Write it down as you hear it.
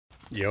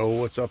Yo,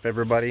 what's up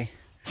everybody?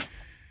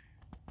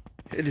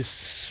 It is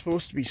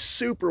supposed to be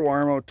super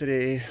warm out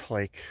today,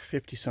 like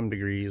 50 some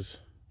degrees.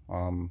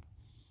 I'm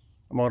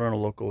out on a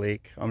local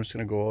lake. I'm just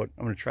gonna go out.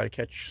 I'm gonna try to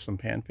catch some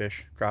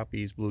panfish,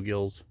 crappies,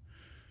 bluegills.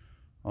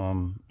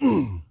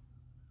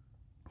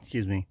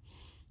 Excuse me.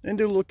 And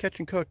do a little catch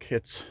and cook.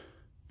 It's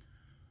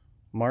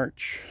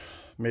March,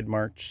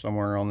 mid-March,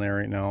 somewhere around there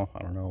right now.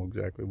 I don't know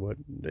exactly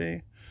what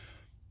day.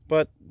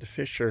 But the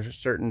fish are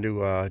starting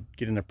to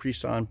get in their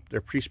pre-spawn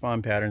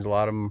patterns. A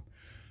lot of them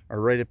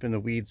are right up in the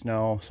weeds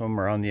now. Some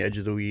are on the edge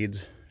of the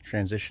weeds,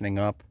 transitioning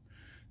up.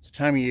 It's a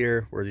time of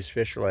year where these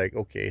fish are like,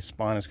 okay,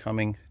 spawn is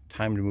coming,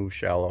 time to move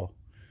shallow.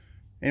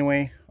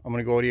 Anyway, I'm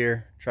gonna go out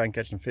here, try and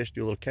catch some fish,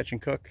 do a little catch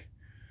and cook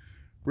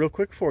real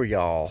quick for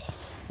y'all.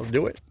 Let's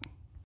do it.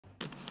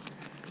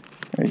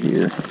 Right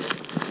here.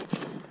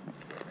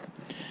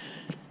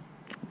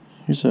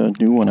 Here's a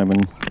new one I've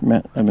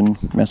been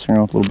messing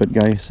around with a little bit.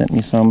 Guy sent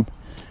me some.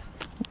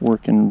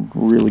 Working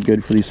really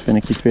good for these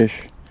finicky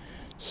fish.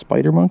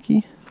 Spider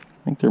monkey.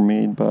 I think they're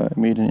made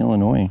in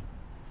Illinois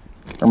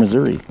or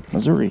Missouri,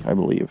 I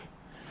believe.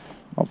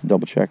 I'll have to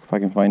double check. If I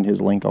can find his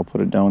link, I'll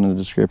put it down in the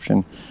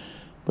description.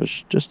 But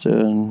it's just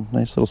a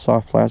nice little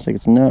soft plastic.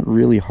 It's not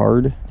really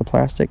hard, the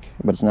plastic,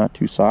 but it's not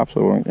too soft,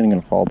 so it ain't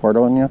gonna fall apart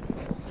on you.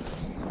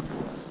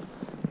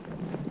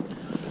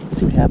 Let's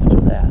see what happens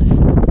with that.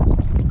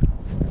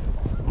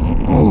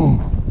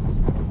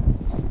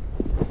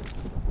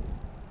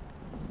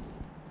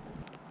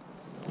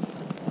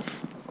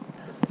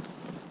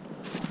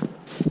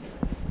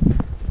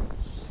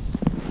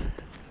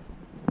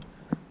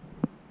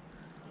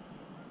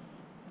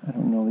 I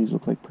don't know, these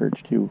look like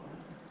perch too.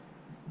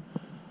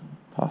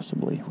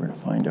 Possibly. We're going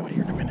to find out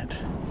here in a minute.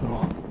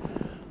 Oh.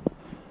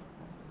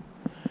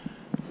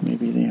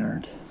 Maybe they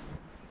aren't.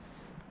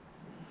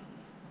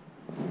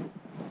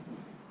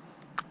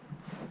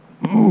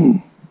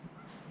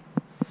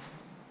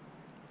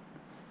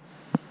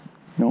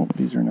 Nope,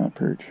 these are not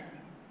perch.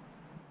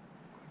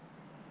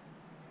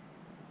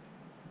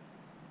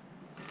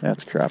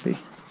 That's crappie.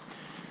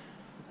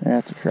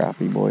 That's a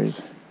crappie,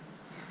 boys.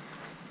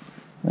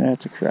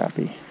 That's a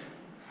crappie.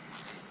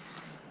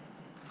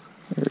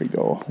 There we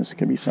go. This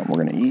could be something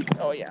we're gonna eat.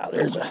 Oh yeah,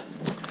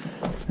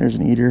 there's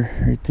an eater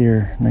right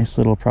there. Nice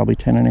little, probably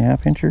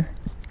 10.5 incher.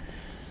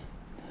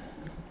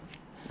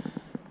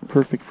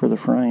 Perfect for the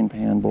frying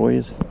pan,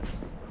 boys.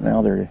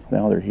 Now they're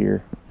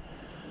here.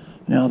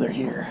 Now they're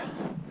here.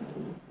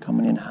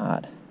 Coming in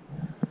hot.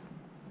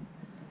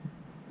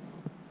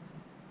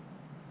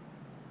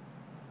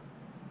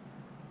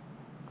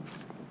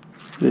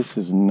 This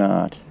is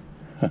not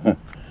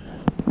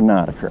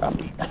not a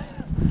crappie.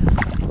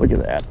 Look at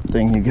that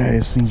thing, you guys.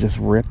 This thing's just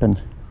ripping.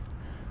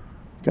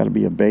 Got to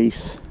be a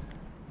base.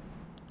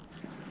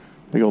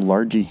 Big old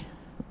largie,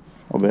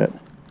 I'll bet.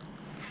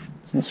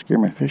 It's gonna scare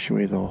my fish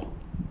away though.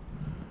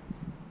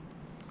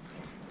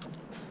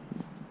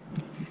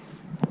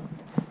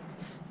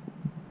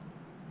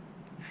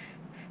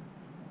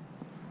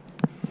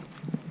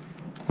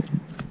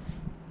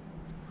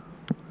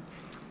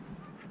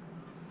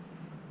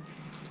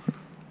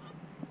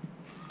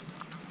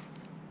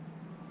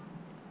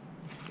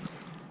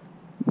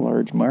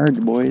 Large Marge,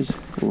 boys.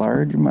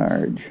 Large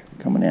Marge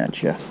coming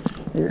at you.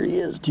 There he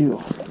is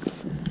too.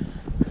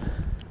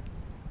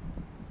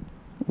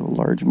 Little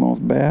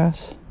largemouth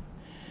bass.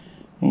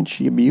 Ain't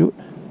she a beaut?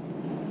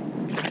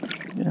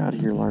 Get out of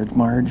here, Large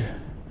Marge.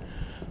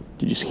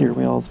 Did you scare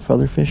away all the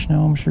featherfish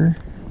now, I'm sure?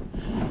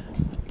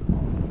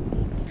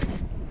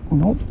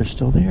 Nope, they're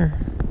still there.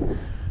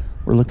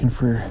 We're looking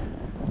for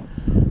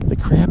the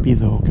crappie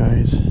though,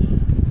 guys.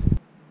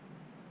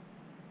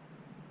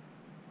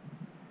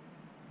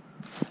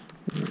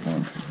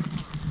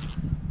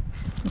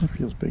 That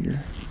feels bigger.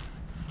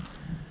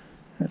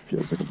 That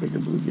feels like a bigger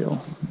bluegill.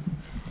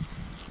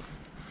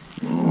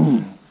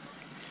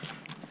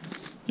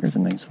 There's a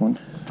nice one.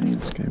 I need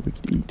this guy we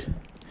could eat.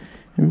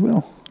 And we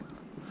will.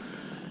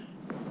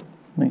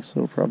 Nice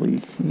little,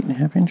 probably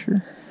 8.5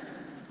 incher.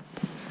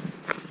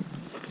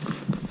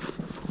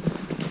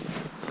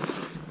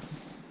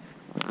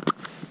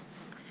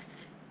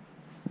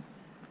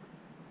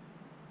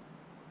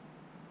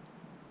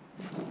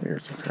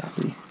 There's a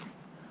crappie.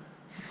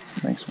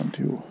 Nice one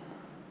too.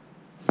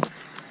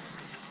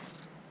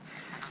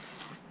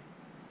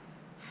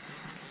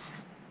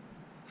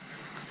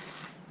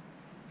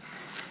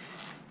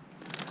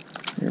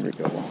 There we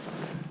go.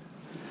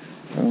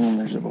 Boom,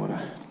 there's about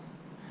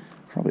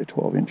probably a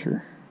 12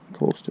 incher,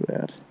 close to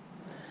that.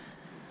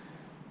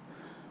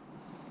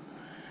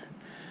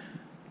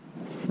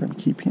 We're gonna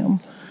keep him.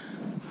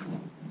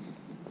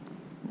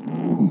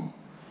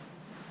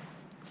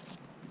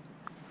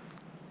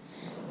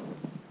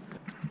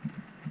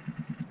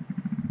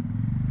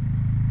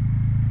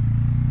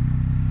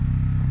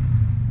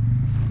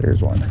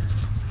 There's one.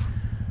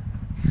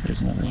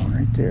 There's another one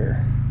right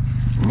there.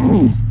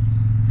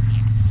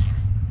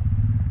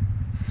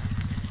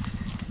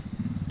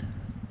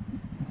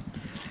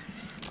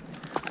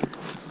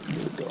 Here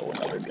we go,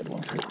 another good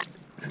one for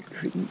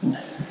eating.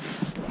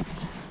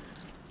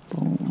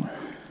 Boom.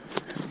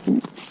 There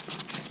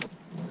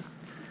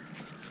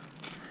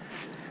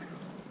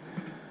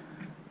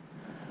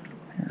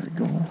we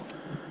go.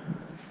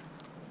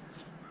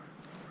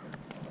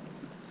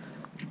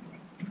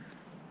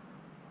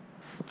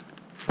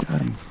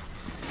 Got him.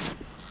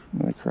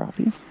 Another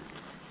crappie.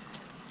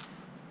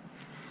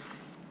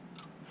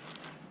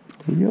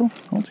 Bluegill.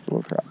 Oh, let's go a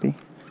little crappie.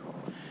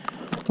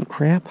 Little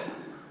crap.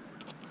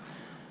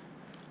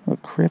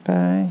 Little crip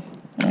eye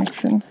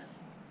action.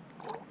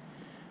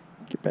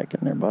 Get back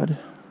in there, bud.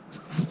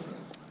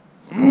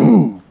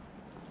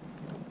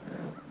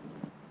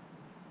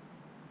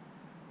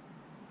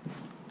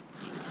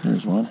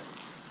 There's one.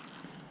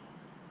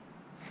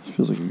 This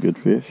feels like a good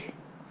fish.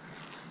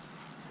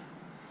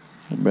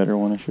 A better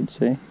one, I should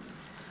say.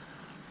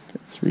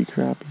 Got 3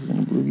 crappies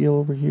and a bluegill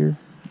over here.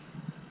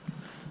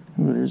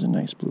 Ooh, there's a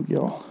nice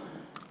bluegill.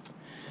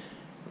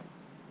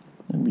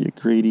 That'd be a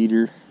great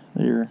eater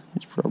there.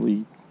 He's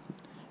probably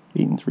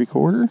 8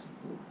 3/4.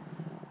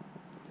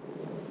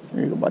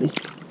 There you go, buddy.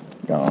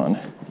 Gone.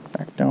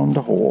 Back down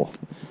the hole.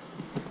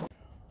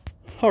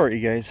 Alright, you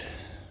guys.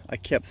 I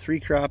kept 3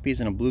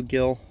 crappies and a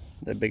bluegill.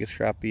 The biggest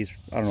crappies,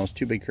 I don't know, it's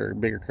 2 bigger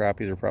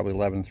crappies are probably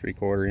 11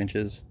 3/4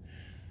 inches.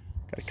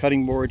 Got a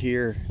cutting board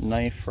here,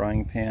 knife,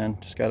 frying pan.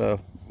 Just got a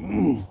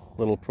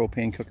little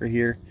propane cooker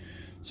here.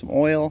 Some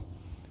oil.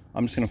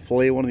 I'm just going to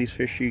fillet one of these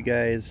fish for you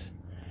guys.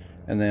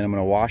 And then I'm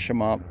going to wash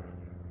them up,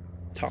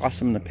 toss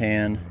them in the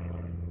pan,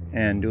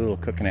 and do a little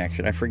cooking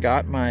action. I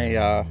forgot my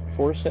I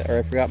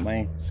forgot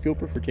my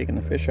scooper for taking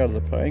the fish out of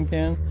the frying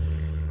pan.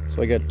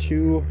 So I got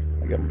 2.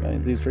 I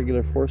got these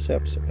regular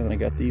forceps, and then I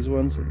got these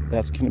ones.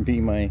 That's going to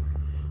be my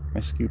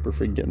scooper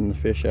for getting the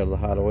fish out of the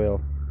hot oil.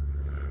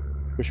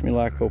 Wish me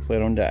luck, hopefully I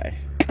don't die.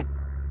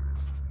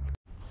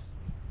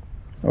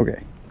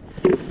 Okay.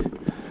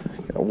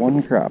 Got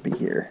 1 crappie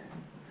here.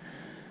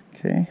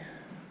 Okay.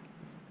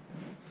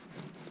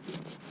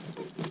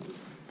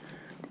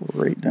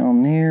 Go right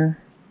down there.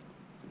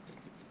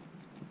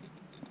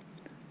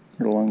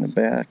 Right along the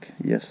back.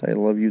 Yes, I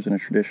love using a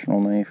traditional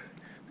knife.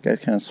 The guy's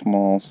kind of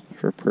small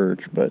for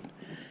perch, but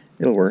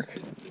it'll work.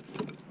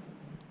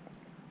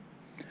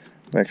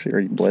 I've actually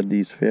already bled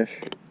these fish.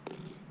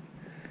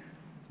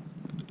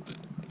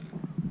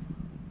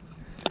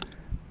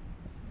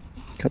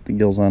 Cut the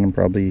gills on them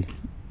probably,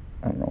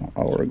 I don't know,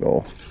 an hour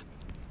ago.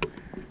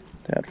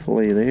 That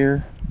fillet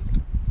there.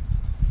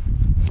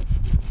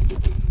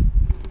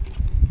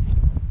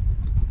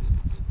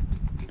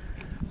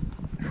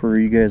 For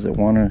you guys that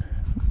want to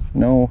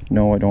know,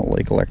 no, I don't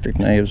like electric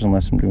knives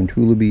unless I'm doing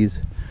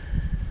tulubies.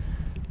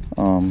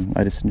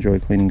 I just enjoy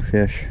cleaning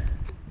fish.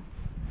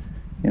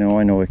 You know,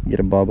 I know I can get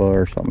a Bubba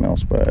or something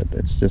else, but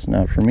it's just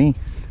not for me.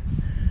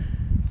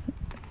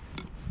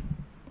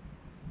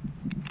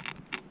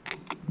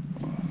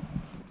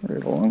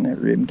 Right along that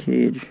rib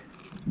cage.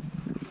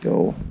 There we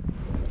go.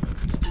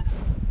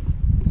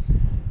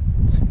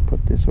 Let's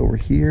put this over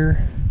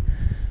here.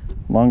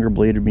 Longer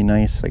blade would be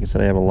nice. Like I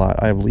said, I have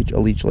a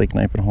leech lake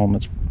knife at home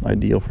that's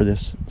ideal for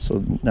this.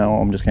 So now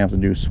I'm just gonna have to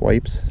do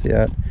swipes. See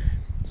that?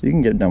 So you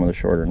can get it done with a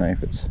shorter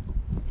knife. It's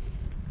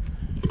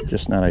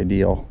just not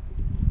ideal.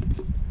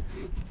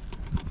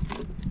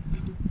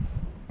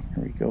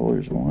 There we go.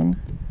 There's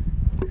one.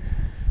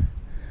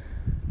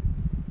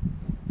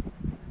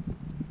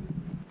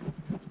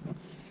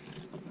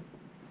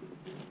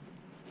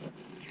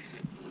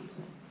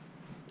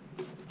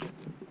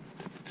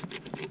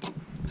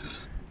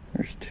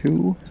 There's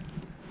 2.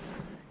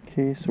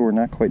 Okay, so we're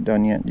not quite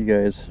done yet, you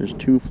guys. There's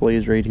 2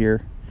 fillets right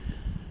here.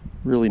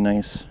 Really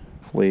nice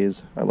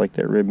fillets. I like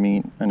that rib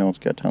meat. I know it's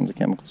got tons of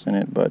chemicals in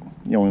it, but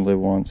you only live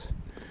once.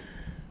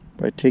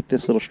 But I take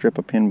this little strip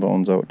of pin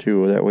bones out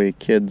too. That way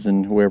kids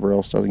and whoever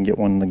else doesn't get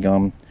one in the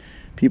gum.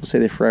 People say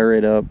they fry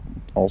right up.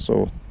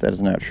 Also, that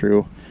is not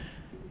true.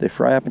 They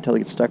fry up until they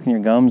get stuck in your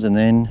gums, and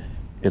then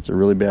it's a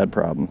really bad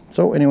problem.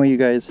 So anyway, you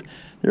guys,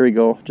 there we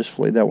go. Just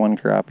filleted that 1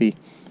 crappie.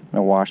 I'm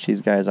gonna wash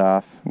these guys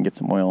off and get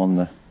some oil in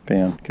the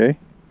pan, okay?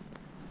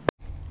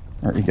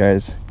 Alright, you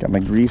guys, got my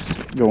grease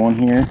going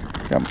here.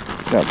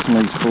 Got some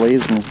of these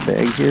fillets in this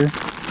bag here.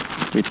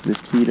 Wait till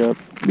this heat up.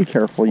 Be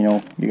careful, you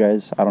know, you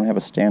guys. I don't have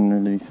a stand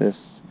underneath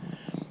this.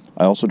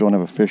 I also don't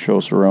have a fish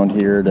hose around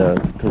here to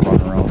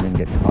run around and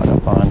get caught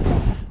up on.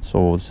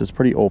 So this is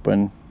pretty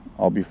open.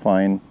 I'll be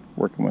fine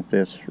working with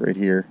this right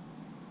here.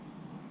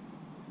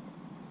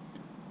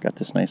 Got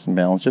this nice and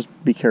balanced. Just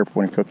be careful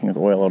when you're cooking with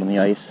oil out on the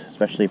ice,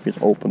 especially if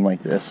it's open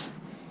like this.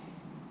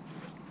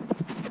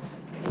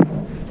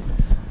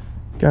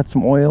 Got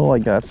some oil. I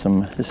got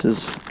some, this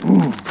is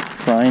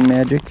frying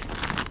magic.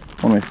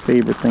 One of my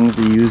favorite things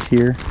to use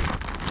here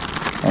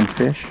on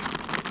fish.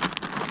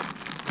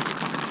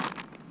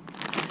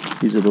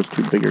 These are those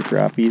 2 bigger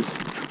crappies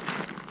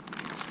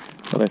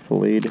that I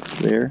filleted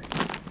there.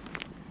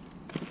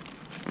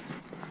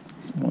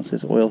 Once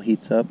this oil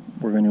heats up,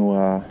 we're going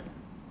to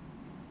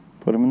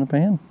put them in the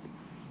pan.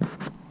 You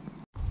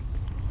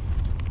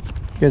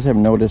guys have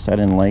noticed I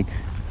didn't like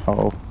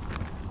how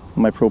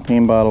my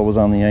propane bottle was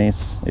on the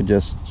ice. It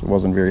just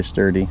wasn't very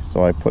sturdy,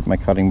 so I put my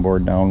cutting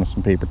board down with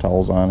some paper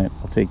towels on it.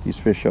 I'll take these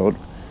fish out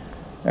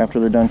After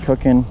they're done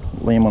cooking,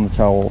 lay them on the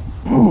towel.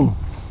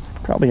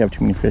 Probably have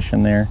too many fish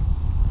in there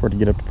for it to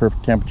get up to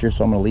perfect temperature,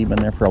 so I'm going to leave them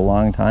in there for a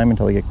long time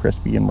until they get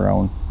crispy and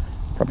brown.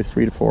 Probably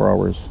 3 to 4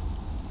 hours.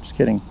 Just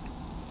kidding.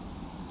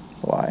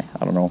 It's a lie.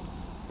 I don't know.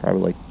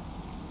 Probably like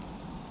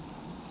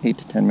 8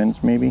 to 10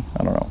 minutes maybe.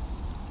 I don't know.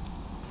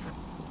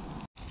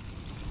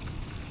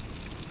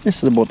 This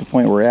is about the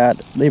point we're at.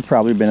 They've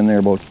probably been in there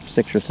about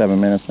 6 or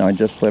 7 minutes now. I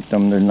just flipped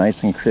them. They're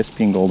nice and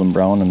crispy and golden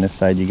brown on this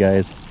side, you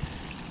guys.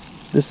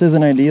 This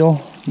isn't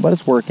ideal, but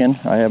it's working.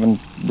 I haven't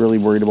really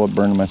worried about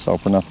burning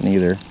myself or nothing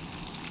either.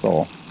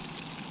 So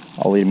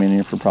I'll leave them in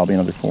here for probably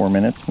another 4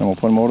 minutes, and then we'll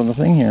put them out on the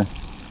thing here.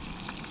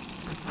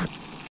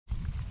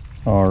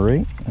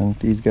 Alright, and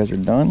these guys are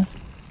done.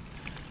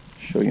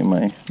 Show you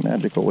my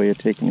magical way of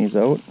taking these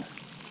out.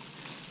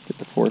 Get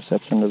the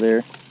forceps under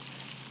there.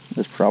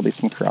 There's probably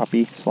some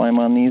crappie slime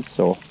on these,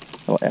 so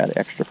it'll add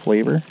extra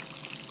flavor.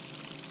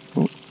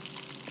 Ooh,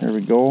 there we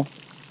go.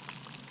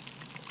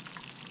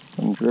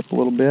 Let them drip a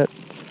little bit.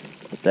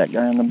 Put that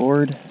guy on the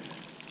board.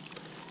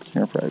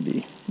 Here'll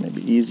probably be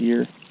maybe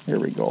easier. There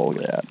we go,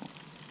 look at that.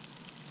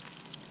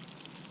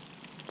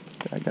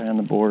 That guy on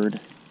the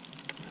board.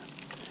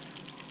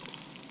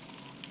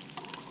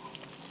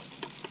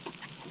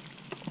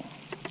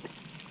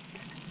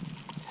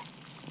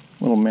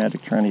 Little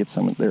magic trying to get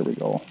some, there we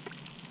go.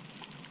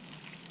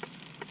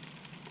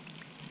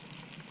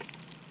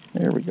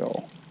 There we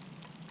go.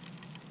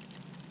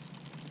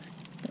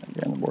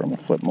 Again, I'm going to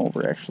flip them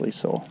over actually,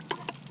 so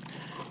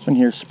this one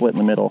here is split in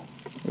the middle,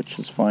 which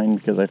is fine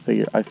because I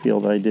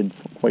feel that I did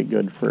quite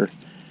good for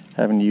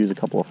having to use a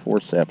couple of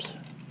forceps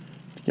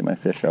to get my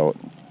fish out.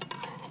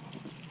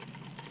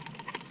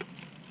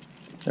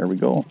 There we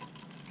go.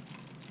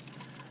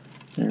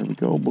 There we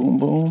go, boom,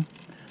 boom.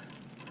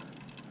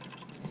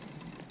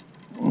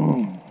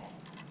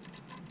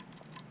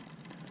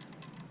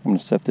 I'm going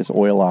to set this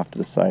oil off to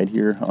the side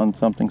here on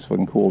something so it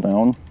can cool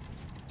down.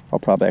 I'll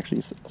probably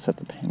actually set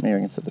the pan, maybe I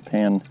can set the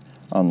pan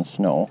on the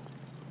snow.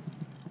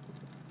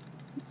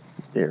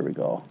 There we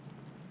go.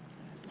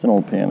 It's an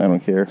old pan, I don't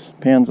care.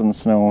 Pan's in the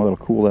snow, it'll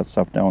cool that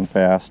stuff down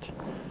fast.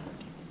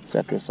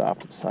 Set this off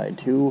to the side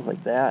too,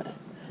 like that.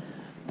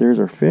 There's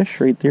our fish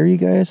right there, you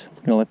guys.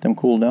 We're going to let them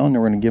cool down,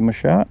 then we're going to give them a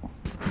shot.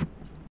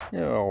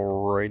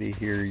 Alrighty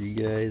here, you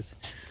guys.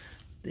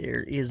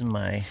 There is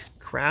my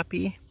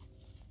crappie.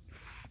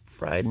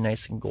 Fried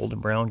nice and golden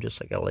brown,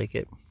 just like I like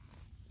it.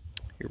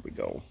 Here we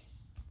go.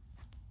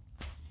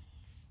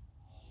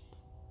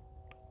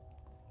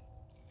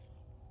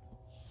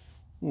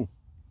 Ooh.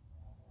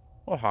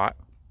 Oh, hot.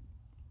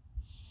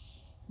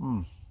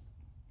 Mmm.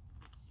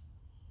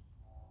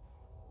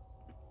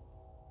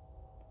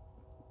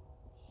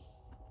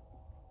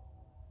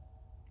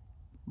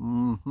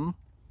 Mm-hmm.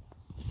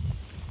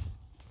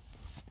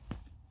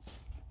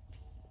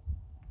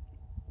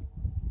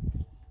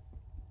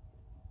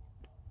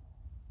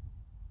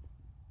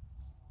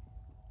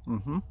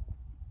 Mm-hmm.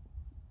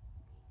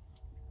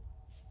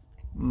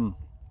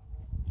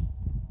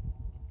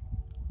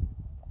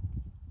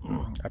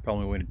 I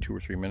probably waited 2 or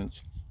 3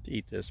 minutes to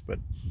eat this, but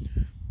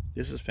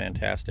this is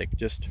fantastic.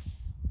 Just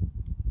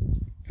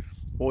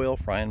oil,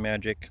 frying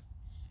magic.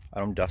 I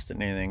don't dust it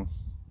in anything.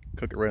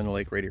 Cook it right in the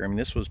lake right here. I mean,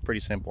 this was pretty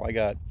simple. I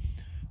got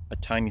a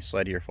tiny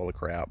sled here full of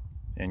crap,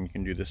 and you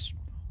can do this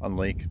on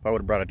lake. If I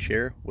would have brought a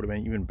chair, would have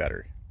been even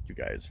better, you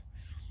guys.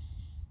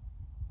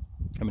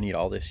 I'm gonna eat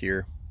all this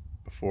here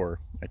before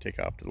I take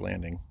off to the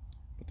landing,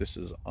 but this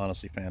is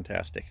honestly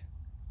fantastic.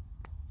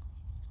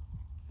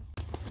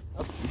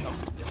 Let's see how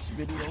this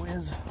video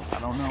is. I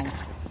don't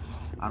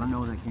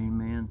know that game,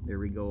 man. There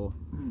we go.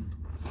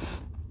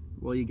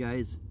 Well, you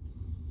guys,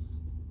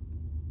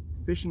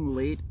 fishing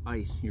late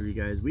ice here, you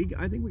guys.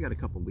 I think we got a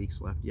couple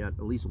weeks left yet,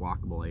 at least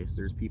walkable ice.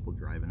 There's people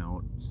driving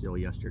out still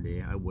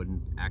yesterday. I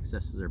wouldn't.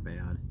 Accesses are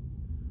bad.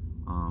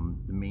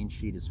 The main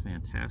sheet is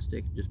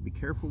fantastic. Just be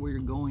careful where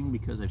you're going,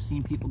 because I've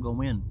seen people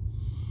go in.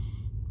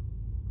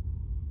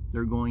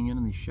 They're going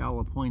in these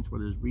shallow points where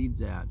there's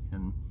reeds at,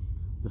 and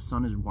the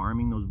sun is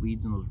warming those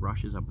weeds and those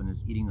rushes up, and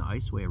it's eating the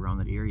ice away around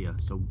that area.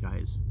 So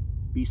guys,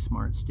 be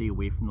smart, stay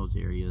away from those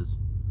areas.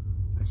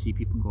 I see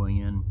people going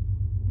in,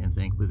 and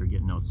thankfully they're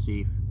getting out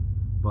safe,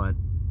 but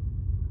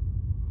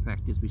the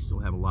fact is we still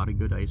have a lot of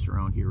good ice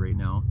around here right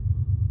now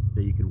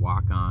that you could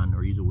walk on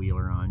or use a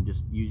wheeler on.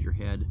 Just use your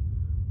head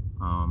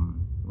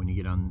when you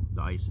get on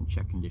the ice and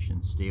check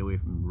conditions. Stay away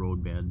from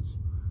road beds,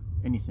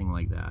 anything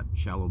like that.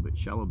 Shallow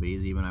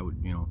bays even, I would,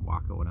 you know,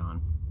 walk out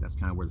on. That's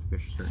kind of where the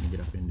fish are starting to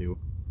get up into.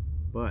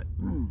 But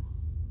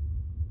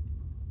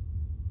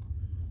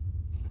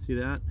see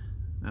that?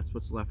 That's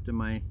what's left of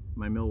my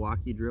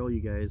Milwaukee drill,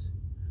 you guys.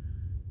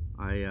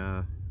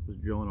 I was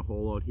drilling a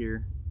hole out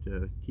here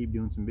to keep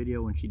doing some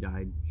video when she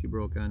died. She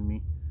broke on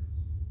me.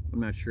 I'm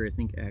not sure. I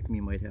think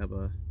Acme might have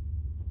a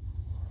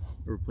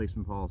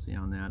replacement policy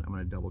on that. I'm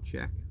going to double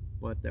check.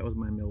 But that was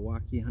my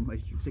Milwaukee on my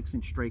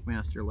 6-inch Strike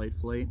Master light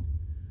flight.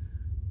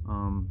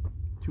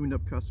 Tuned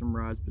up custom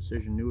rods,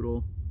 precision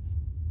noodle,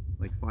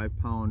 like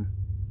 5-pound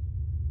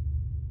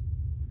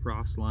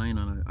frost line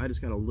on I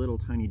just got a little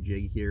tiny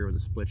jig here with a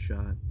split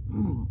shot.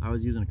 I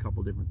was using a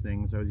couple different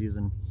things. I was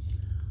using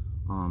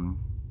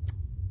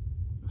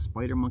a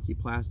spider monkey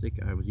plastic.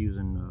 I was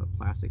using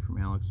plastic from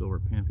Alex over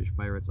at Panfish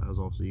Pirates. I was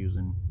also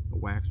using a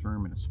wax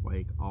worm and a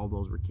spike. All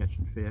those were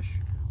catching fish.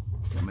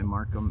 Got my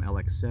Markham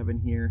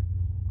LX7 here.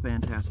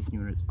 Fantastic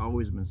unit. It's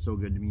always been so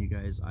good to me, you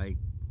guys. I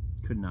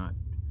could not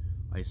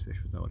ice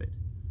fish without it.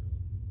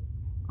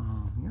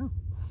 Yeah.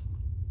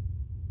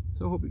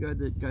 So I hope you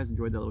guys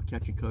enjoyed that little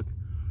catch and cook.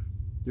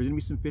 There's going to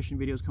be some fishing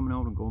videos coming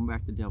out. I'm going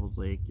back to Devil's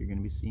Lake. You're going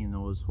to be seeing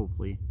those,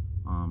 hopefully.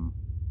 I'm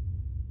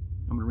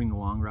going to bring the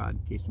long rod in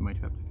case we might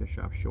have to fish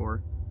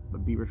offshore.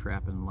 But beaver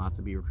trapping, lots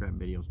of beaver trap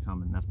videos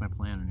coming. That's my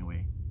plan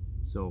anyway.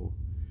 So,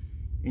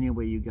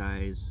 anyway, you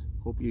guys,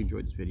 hope you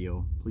enjoyed this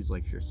video. Please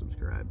like, share,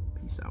 subscribe.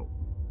 Peace out.